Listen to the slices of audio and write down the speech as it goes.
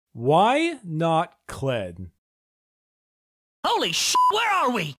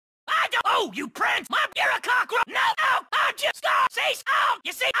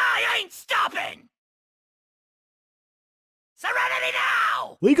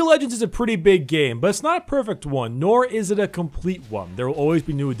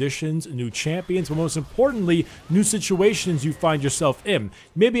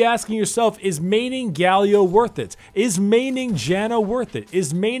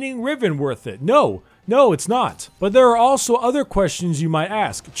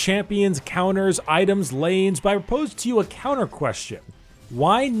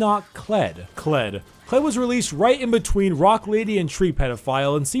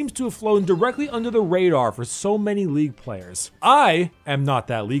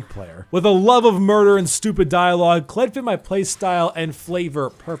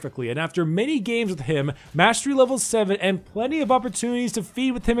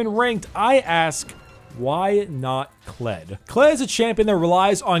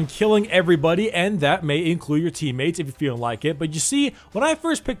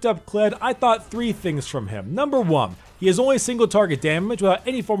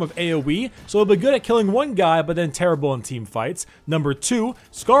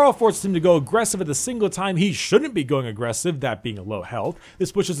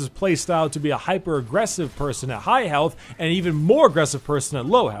playstyle to be a hyper-aggressive person at high health and an even more aggressive person at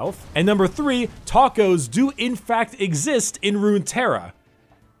low health. And number 3, tacos do in fact exist in Runeterra.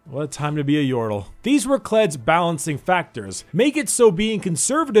 What a time to be a Yordle. These were Kled's balancing factors. Make it so being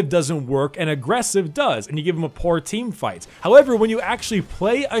conservative doesn't work and aggressive does, and you give him a poor team fight. However, when you actually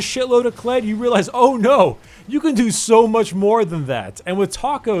play a shitload of Kled, you realize, oh no, you can do so much more than that. And with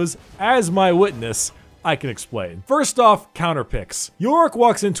tacos as my witness, I can explain. First off, counter picks. Yorick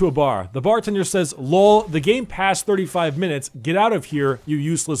walks into a bar. The bartender says, lol, the game passed 35 minutes, get out of here, you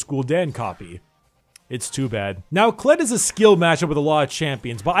useless Gul'dan copy. It's too bad. Now, Kled is a skill matchup with a lot of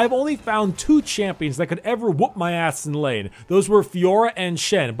champions, but I've only found 2 champions that could ever whoop my ass in lane. Those were Fiora and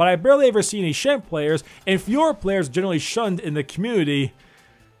Shen, but I barely ever see any Shen players, and Fiora players generally shunned in the community.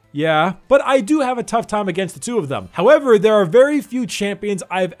 Yeah, but I do have a tough time against the 2 of them. However, there are very few champions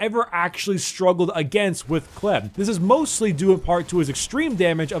I've ever actually struggled against with Kled. This is mostly due in part to his extreme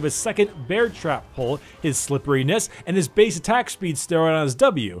damage of his second bear trap pull, his slipperiness, and his base attack speed steroid on his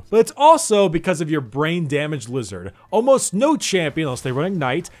W. But it's also because of your brain damaged lizard. Almost no champion, unless they run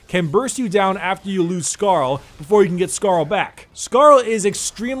Ignite, can burst you down after you lose Skarl before you can get Skarl back. Skarl is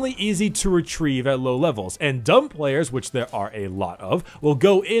extremely easy to retrieve at low levels, and dumb players, which there are a lot of, will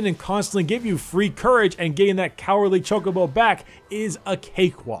go in and constantly give you free courage, and getting that cowardly chocobo back is a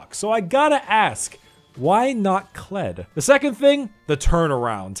cakewalk. So I gotta ask, why not Kled? The second thing, the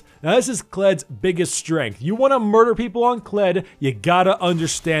turnaround. Now this is Kled's biggest strength. You want to murder people on Kled, you gotta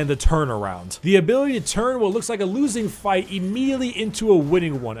understand the turnaround. The ability to turn what looks like a losing fight immediately into a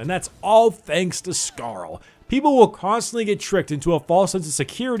winning one, and that's all thanks to Skarl. People will constantly get tricked into a false sense of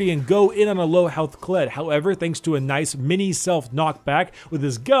security and go in on a low health Kled. However, thanks to a nice mini self knockback with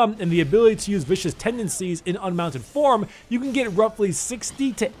his gum and the ability to use vicious tendencies in unmounted form, you can get roughly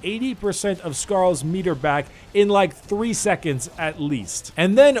 60 to 80% of Skarl's meter back in like 3 seconds at least.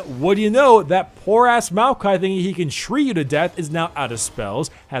 And then, what do you know, that poor ass Maokai thinking he can shriek you to death is now out of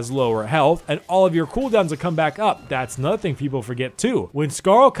spells, has lower health, and all of your cooldowns will come back up. That's another thing people forget too. When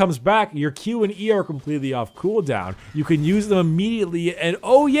Skarl comes back, your Q and E are completely off cooldown. You can use them immediately, and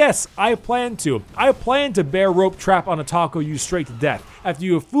oh yes, I plan to bear rope trap on a taco you straight to death after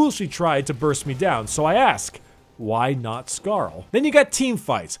you have foolishly tried to burst me down. So I ask, why not Skarl? Then you got team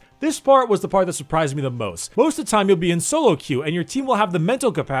fights. This part was the part that surprised me the most. Most of the time you'll be in solo queue and your team will have the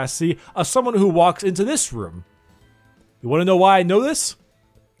mental capacity of someone who walks into this room. You wanna know why I know this?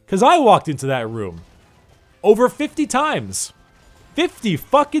 Cause I walked into that room over 50 times. 50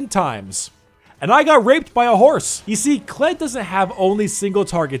 fucking times. And I got raped by a horse. You see, Kled doesn't have only single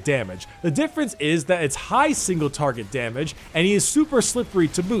target damage. The difference is that it's high single target damage, and he is super slippery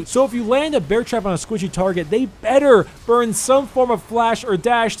to boot. So if you land a bear trap on a squishy target, they better burn some form of flash or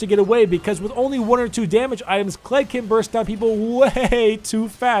dash to get away, because with only 1 or 2 damage items, Kled can burst down people way too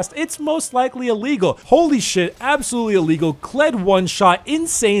fast. It's most likely illegal. Holy shit, absolutely illegal. Kled one-shot,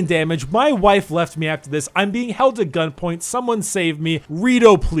 insane damage. My wife left me after this. I'm being held at gunpoint. Someone save me.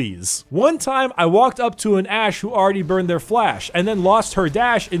 Rito, please. One time, I walked up to an Ashe who already burned their flash, and then lost her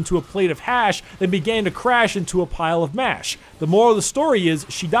dash into a plate of hash, then began to crash into a pile of mash.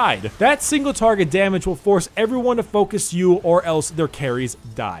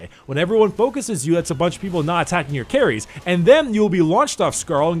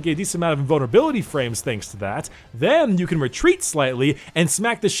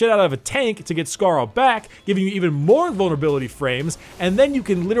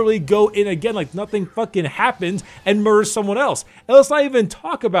 fucking happens and murders someone else. And let's not even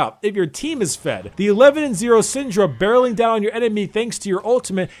talk about if your team is fed. The 11-0 Syndra barreling down on your enemy thanks to your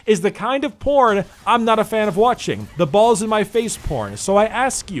ultimate is the kind of porn I'm not a fan of watching. The balls in my face porn. So I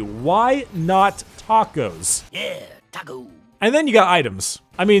ask you, why not tacos? Yeah, taco. And then you got items.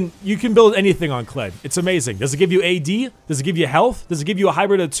 I mean, you can build anything on Kled. It's amazing. Does it give you AD? Does it give you health? Does it give you a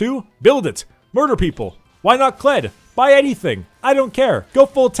hybrid of 2? Build it. Murder people. Why not Kled? Buy anything. I don't care. Go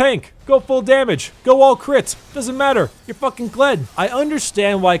full tank. Go full damage. Go all crits. Doesn't matter. You're fucking Kled. I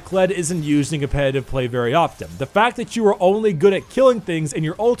understand why Kled isn't used in competitive play very often. The fact that you are only good at killing things and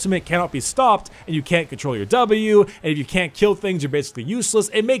your ultimate cannot be stopped and you can't control your W, and if you can't kill things, you're basically useless.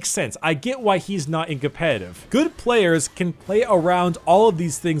 It makes sense. I get why he's not in competitive. Good players can play around all of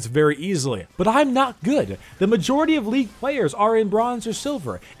these things very easily, but I'm not good. The majority of League players are in bronze or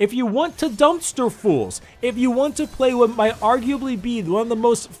silver. If you want to dumpster fools, if you want to play what might arguably be one of the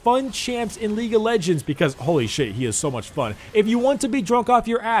most fun champs in League of Legends, because holy shit, he is so much fun. If you want to be drunk off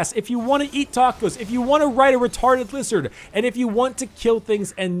your ass, if you want to eat tacos, if you want to ride a retarded lizard, and if you want to kill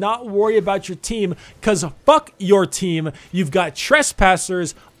things and not worry about your team, cause fuck your team, you've got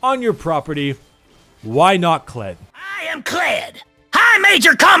trespassers on your property, why not Kled? I am Kled, High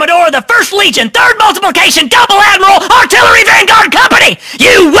Major Commodore of the 1st Legion, 3rd Multiplication, Double Admiral, Artillery Vanguard Company!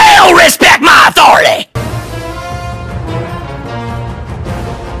 You will respect my